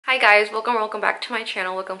Hi guys, welcome back to my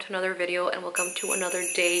channel. Welcome to another video and welcome to another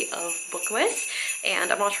day of Bookmas.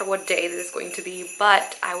 And I'm not sure what day this is going to be,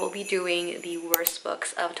 but I will be doing the worst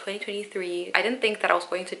books of 2023. I didn't think that I was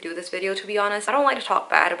going to do this video, to be honest. I don't like to talk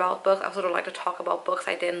bad about books. I also don't like to talk about books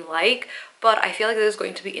I didn't like, but I feel like this is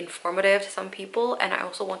going to be informative to some people, and I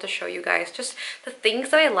also want to show you guys just the things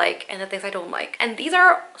that I like and the things I don't like. And these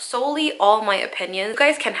are solely all my opinions. You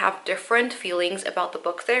guys can have different feelings about the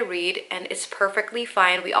books that I read, and it's perfectly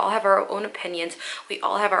fine. We all have our own opinions. We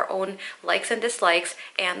all have our own likes and dislikes,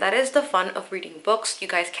 and that is the fun of reading books. You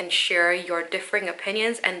guys can share your differing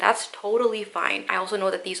opinions, and that's totally fine. I also know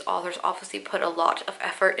that these authors obviously put a lot of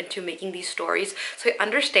effort into making these stories, so I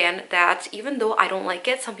understand that even though I don't like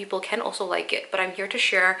it, some people can also like it. But I'm here to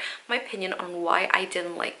share my opinion on why I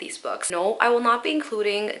didn't like these books. No, I will not be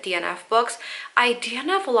including DNF books. I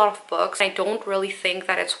DNF a lot of books. I don't really think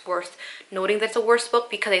that it's worth noting that it's a worst book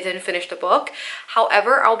because I didn't finish the book.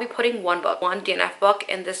 However, I'll be putting one DNF book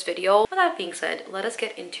in this video. With that being said, let us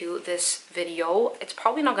get into this video. It's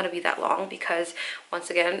probably not going to be that long because, once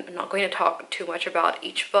again, I'm not going to talk too much about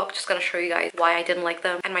each book. Just going to show you guys why I didn't like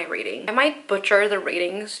them and my rating. I might butcher the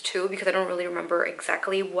ratings too because I don't really remember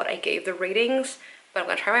exactly what I gave the ratings, but I'm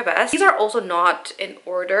gonna try my best. These are also not in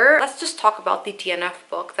order. Let's just talk about the DNF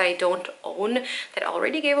book that I don't own, that I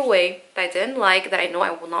already gave away, that I didn't like, that I know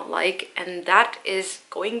I will not like, and that is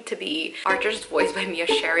going to be Archer's Voice by Mia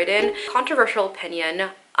Sheridan. Controversial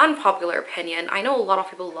opinion, unpopular opinion. I know a lot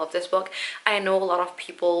of people love this book. I know a lot of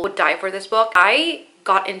people would die for this book. I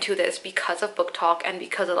got into this because of book talk and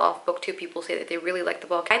because a lot of booktube people say that they really like the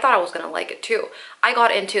book. I thought I was gonna like it too. I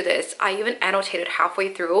got into this. I even annotated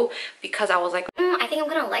halfway through because I was like, I think I'm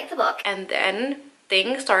gonna like the book. And then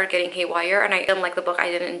things started getting haywire and I didn't like the book. I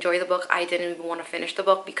didn't enjoy the book. I didn't even want to finish the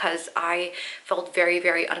book because I felt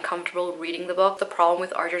very uncomfortable reading the book. The problem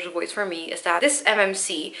with Archer's Voice for me is that this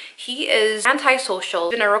MMC, he is antisocial,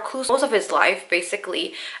 been a recluse most of his life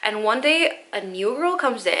basically, and one day a new girl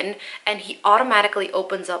comes in and he automatically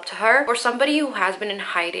opens up to her. For somebody who has been in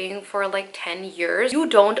hiding for like 10 years, you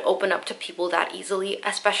don't open up to people that easily,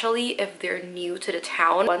 especially if they're new to the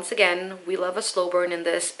town. Once again, we love a slow burn in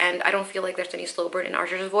this, and I don't feel like there's any slow burn in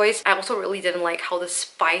Archer's Voice. I also really didn't like how the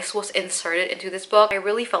spice was inserted into this book. I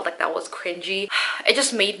really felt like that was cringy. It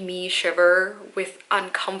just made me shiver with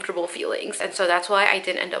uncomfortable feelings, and so that's why I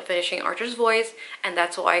didn't end up finishing Archer's Voice, and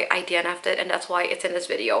that's why I DNF'd it, and that's why it's in this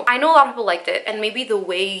video. I know a lot of people liked it, and maybe the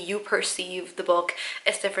way you perceive the book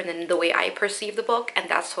is different than the way I perceive the book, and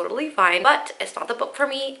that's totally fine, but it's not the book for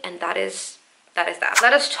me, and that is that.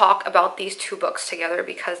 Let us talk about these two books together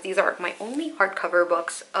because these are my only hardcover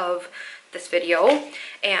books of this video,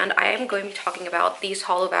 and I am going to be talking about These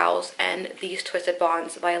Hollow Vows and These Twisted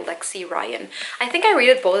Bonds by Lexi Ryan. I think I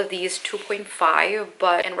rated both of these 2.5,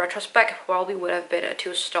 but in retrospect, it probably would have been a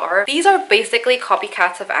 2-star. These are basically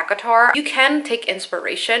copycats of ACOTAR. You can take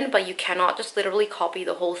inspiration, but you cannot just literally copy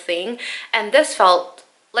the whole thing, and this felt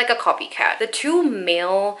like a copycat. The two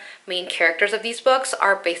male main characters of these books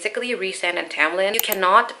are basically Rhysand and Tamlin. You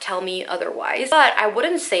cannot tell me otherwise. But I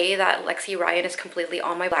wouldn't say that Lexi Ryan is completely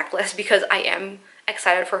on my blacklist because I am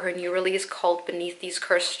excited for her new release called Beneath These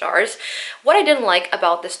Cursed Stars. What I didn't like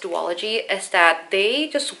about this duology is that they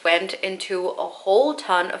just went into a whole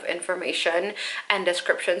ton of information and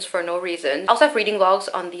descriptions for no reason. I also have reading vlogs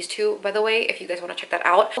on these two, by the way, if you guys want to check that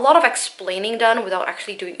out. A lot of explaining done without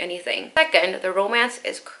actually doing anything. Second, the romance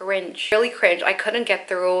is cringe. Really cringe. I couldn't get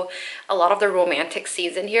through a lot of the romantic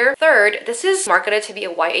scenes in here. Third, this is marketed to be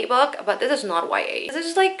a YA book, but this is not YA. This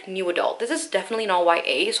is like new adult. This is definitely not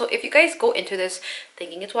YA. So if you guys go into this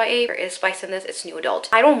thinking it's YA, there is spice in this, it's new adult.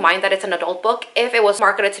 I don't mind that it's an adult book if it was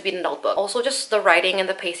marketed to be an adult book. Also, just the writing and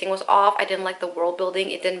the pacing was off. I didn't like the world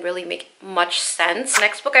building. It didn't really make much sense.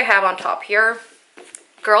 Next book I have on top here,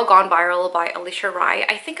 Girl Gone Viral by Alicia Rai.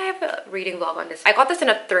 I think I have a reading vlog on this. I got this in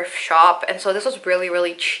a thrift shop, and so this was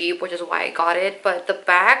really cheap, which is why I got it, but the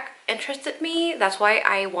back interested me. That's why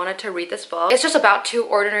I wanted to read this book. It's just about two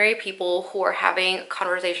ordinary people who are having a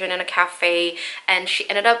conversation in a cafe, and she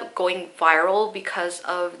ended up going viral because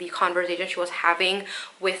of the conversation she was having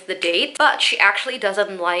with the date. But she actually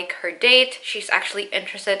doesn't like her date. She's actually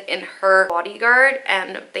interested in her bodyguard,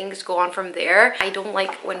 and things go on from there. I don't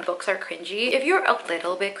like when books are cringy. If you're a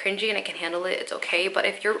little bit cringy and I can handle it, it's okay, but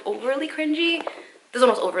if you're overly cringy, this one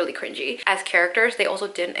was overly cringy. As characters, they also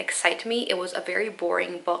didn't excite me. It was a very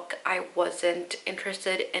boring book. I wasn't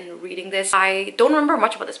interested in reading this. I don't remember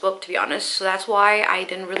much about this book, to be honest, so that's why I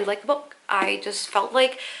didn't really like the book. I just felt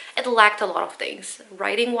like it lacked a lot of things.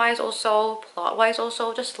 Writing-wise also, plot-wise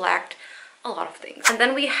also, just lacked a lot of things. And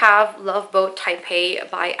then we have Love Boat Taipei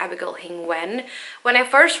by Abigail Hing Wen. When I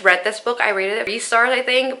first read this book, I rated it 3 stars, I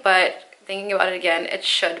think, but thinking about it again, it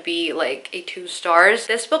should be like a 2 stars.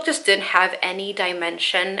 This book just didn't have any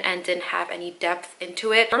dimension and didn't have any depth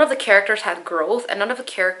into it. None of the characters had growth and none of the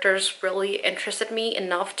characters really interested me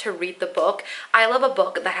enough to read the book. I love a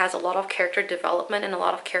book that has a lot of character development and a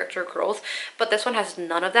lot of character growth, but this one has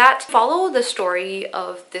none of that. Follow the story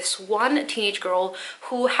of this one teenage girl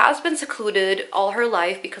who has been secluded all her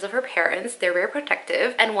life because of her parents. They're very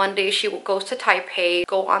protective, and one day she goes to Taipei,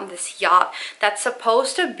 go on this yacht that's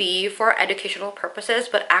supposed to be for educational purposes,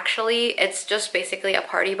 but actually it's just basically a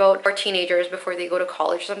party boat for teenagers before they go to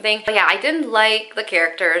college or something. But yeah, I didn't like the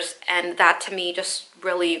characters, and that to me just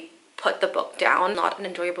really put the book down. Not an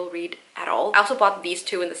enjoyable read at all. I also bought these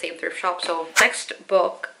two in the same thrift shop. So next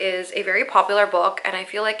book is a very popular book, and I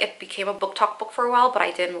feel like it became a book talk book for a while, but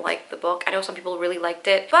I didn't like the book. I know some people really liked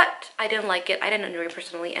it, but I didn't like it. I didn't enjoy it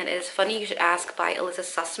personally, and it is Funny You Should Ask by Alyssa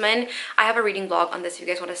Sussman. I have a reading blog on this if you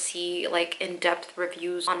guys want to see like in-depth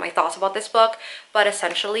reviews on my thoughts about this book, but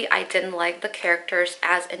essentially I didn't like the characters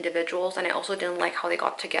as individuals, and I also didn't like how they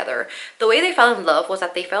got together. The way they fell in love was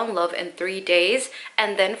that they fell in love in 3 days,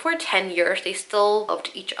 and then for 10 years they still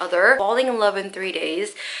loved each other, falling in love in 3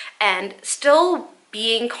 days and still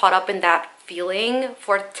being caught up in that feeling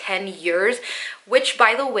for 10 years, which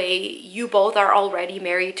by the way, you both are already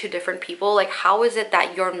married to different people. Like, how is it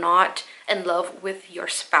that you're not in love with your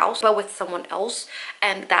spouse but with someone else?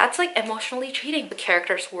 And that's like emotionally cheating. The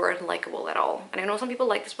characters weren't likable at all, and I know some people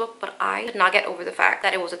like this book, but I did not get over the fact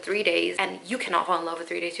that it was a 3 days, and you cannot fall in love with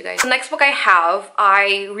 3 days, you guys. The next book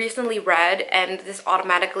I recently read, and this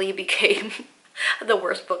automatically became the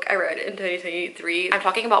worst book I read in 2023. I'm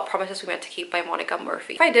talking about Promises We Meant to Keep by Monica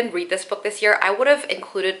Murphy. If I didn't read this book this year, I would have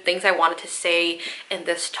included things I wanted to say in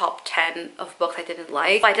this top 10 of books I didn't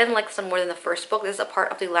like. But I didn't like this one more than the first book. This is a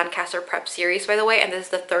part of the Lancaster Prep series, by the way, and this is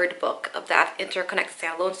the 3rd book of that interconnected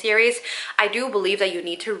standalone series. I do believe that you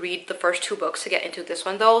need to read the first 2 books to get into this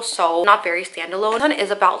one though, so not very standalone. This one is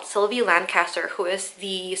about Sylvie Lancaster, who is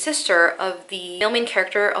the sister of the male main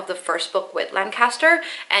character of the first book, Whit Lancaster,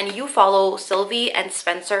 and you follow Sylvie and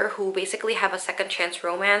Spencer, who basically have a second chance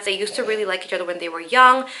romance. They used to really like each other when they were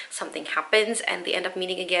young. Something happens and they end up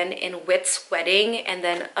meeting again in Whit's wedding, and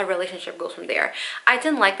then a relationship goes from there. I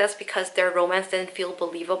didn't like this because their romance didn't feel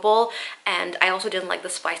believable, and I also didn't like the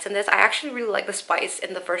spice in this. I actually really like the spice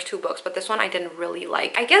in the first 2 books, but this one I didn't really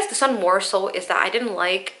like. I guess this one more so is that I didn't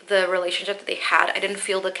like the relationship that they had. I didn't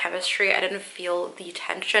feel the chemistry. I didn't feel the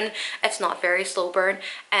tension. It's not very slow burn,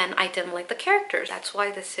 and I didn't like the characters. That's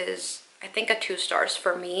why this is, I think, a 2 stars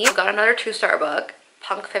for me. I've got another 2-star book,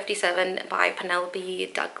 Punk 57 by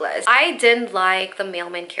Penelope Douglas. I didn't like the male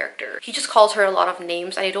main character. He just calls her a lot of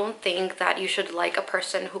names, and I don't think that you should like a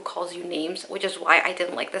person who calls you names, which is why I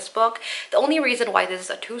didn't like this book. The only reason why this is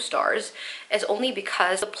a 2 stars is only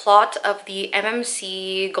because the plot of the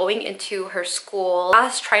MMC going into her school,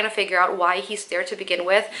 us trying to figure out why he's there to begin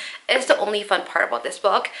with, is the only fun part about this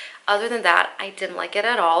book. Other than that, I didn't like it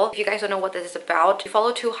at all. If you guys don't know what this is about, we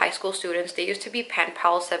follow 2 high school students. They used to be pen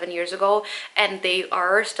pals 7 years ago, and they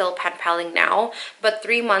are still pen paling now. But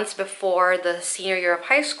 3 months before the senior year of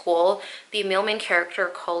high school, the male main character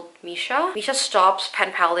called Misha stops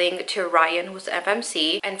pen paling to Ryan, who's the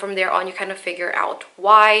FMC, and from there on you kind of figure out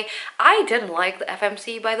why. I didn't like the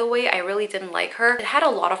FMC, by the way. I really didn't like her. It had a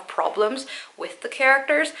lot of problems with the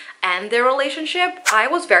characters and their relationship. I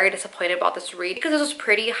was very disappointed about this read because this was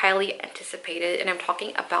pretty highly anticipated, and I'm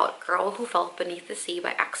talking about Girl Who Fell Beneath the Sea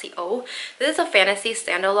by Axie Oh. This is a fantasy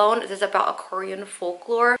standalone. This is about a Korean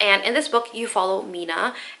folklore, and in this book you follow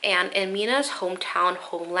Mina, and in Mina's hometown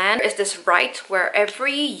homeland is this rite where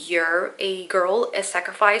every year a girl is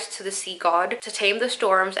sacrificed to the sea god to tame the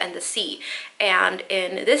storms and the sea. And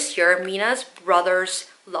in this year, Mina's brother's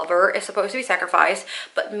lover is supposed to be sacrificed,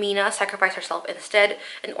 but Mina sacrificed herself instead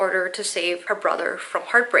in order to save her brother from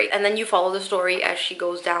heartbreak. And then you follow the story as she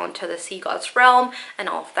goes down to the sea god's realm and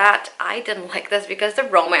all of that. I didn't like this because the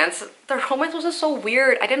romance was just so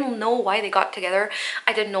weird. I didn't know why they got together.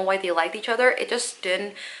 I didn't know why they liked each other. It just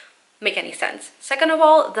didn't make any sense. Second of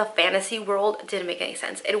all, the fantasy world didn't make any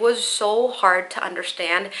sense. It was so hard to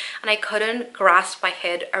understand, and I couldn't grasp my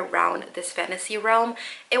head around this fantasy realm.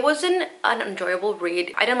 It wasn't an enjoyable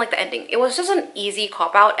read. I didn't like the ending. It was just an easy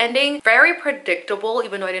cop-out ending. Very predictable,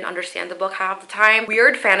 even though I didn't understand the book half the time.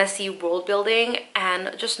 Weird fantasy world building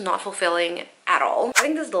and just not fulfilling at all. I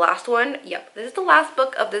think this is the last one. Yep, this is the last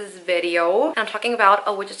book of this video. And I'm talking about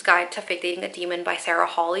A Witch's Guide to Fake Dating a Demon by Sarah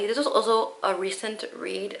Hawley. This was also a recent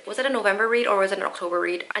read. Was it a November read or was it an October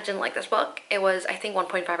read? I didn't like this book. It was, I think,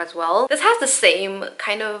 1.5 as well. This has the same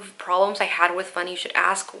kind of problems I had with Funny You Should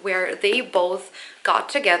Ask, where they both got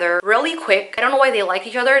together really quick. I don't know why they liked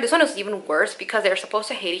each other. This one is even worse because they're supposed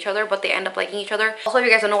to hate each other, but they end up liking each other. Also, if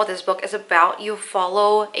you guys don't know what this book is about, you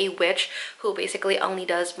follow a witch who basically only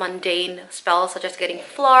does mundane spells such as getting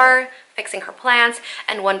flour, fixing her plants,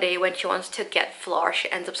 and one day when she wants to get flour,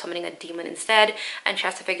 she ends up summoning a demon instead, and she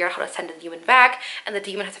has to figure out how to send the demon back, and the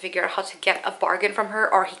demon has to figure out how to get a bargain from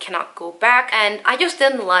her or he cannot go back. And I just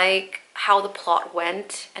didn't like how the plot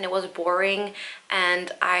went, and it was boring,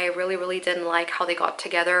 and I really didn't like how they got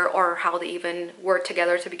together or how they even were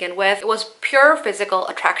together to begin with. It was pure physical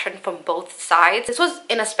attraction from both sides. This was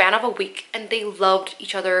in a span of a week and they loved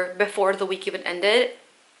each other before the week even ended.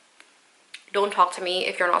 Don't talk to me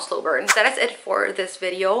if you're not slow burn. That is it for this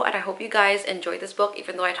video, and I hope you guys enjoyed this book,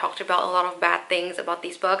 even though I talked about a lot of bad things about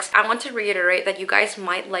these books. I want to reiterate that you guys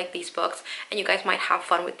might like these books and you guys might have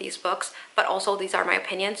fun with these books, but also these are my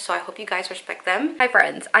opinions, so I hope you guys respect them. Hi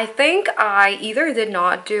friends, I think I either did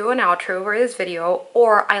not do an outro for this video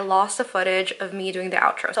or I lost the footage of me doing the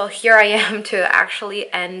outro. So here I am to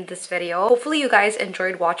actually end this video. Hopefully you guys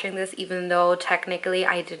enjoyed watching this, even though technically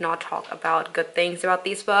I did not talk about good things about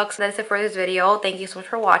these books. That's it for this video. Thank you so much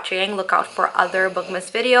for watching. Look out for other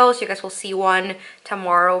Bookmas videos. You guys will see one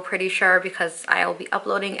tomorrow, pretty sure, because I'll be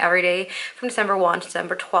uploading every day from December 1 to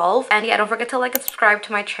December 12. And yeah, don't forget to like and subscribe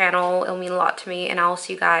to my channel. It'll mean a lot to me, and I'll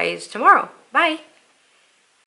see you guys tomorrow. Bye!